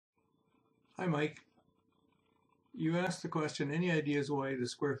Hi, Mike. You asked the question, any ideas why the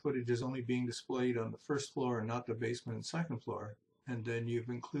square footage is only being displayed on the first floor and not the basement and second floor? And then you've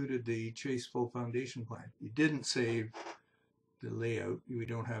included the Chase full foundation plan. You didn't save the layout. We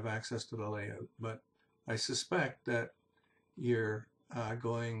don't have access to the layout, but I suspect that you're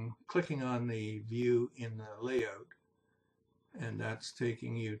clicking on the view in the layout, and that's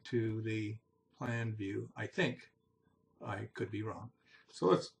taking you to the plan view. I think. I could be wrong. So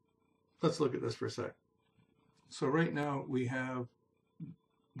let's look at this for a sec. So right now we have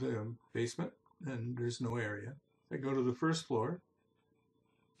the basement and there's no area. I go to the first floor,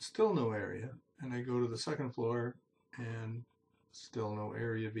 still no area, and I go to the second floor and still no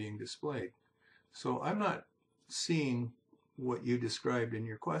area being displayed. So I'm not seeing what you described in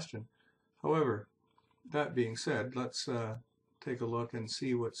your question. However, that being said, let's take a look and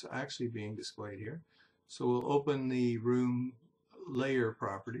see what's actually being displayed here. So we'll open the room layer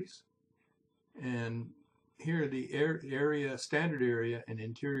properties, and here the area, standard area and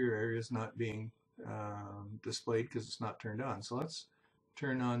interior area is not being displayed because it's not turned on. So let's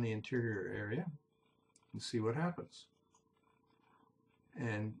turn on the interior area and see what happens.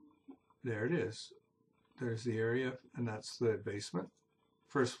 And there it is. There's the area, and that's the basement.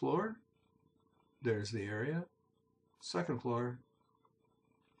 First floor, there's the area. Second floor,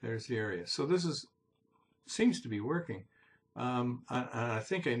 there's the area. So this seems to be working. I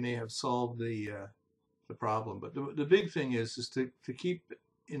think I may have solved the problem, but the big thing is to keep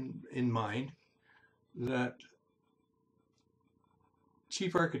in mind that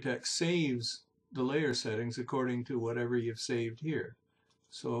Chief Architect saves the layer settings according to whatever you've saved here.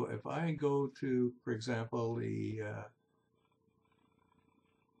 So if I go to, for example, the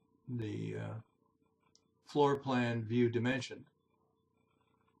floor plan view dimension,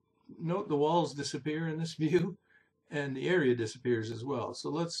 note the walls disappear in this view and the area disappears as well. So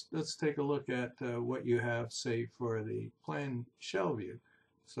let's take a look at what you have saved for the plan shell view.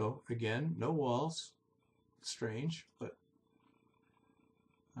 So again, no walls, strange, but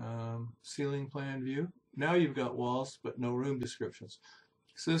ceiling plan view. Now you've got walls but no room descriptions.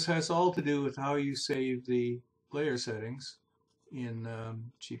 So this has all to do with how you save the layer settings in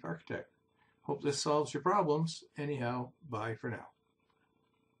Chief Architect. Hope this solves your problems. Anyhow, bye for now.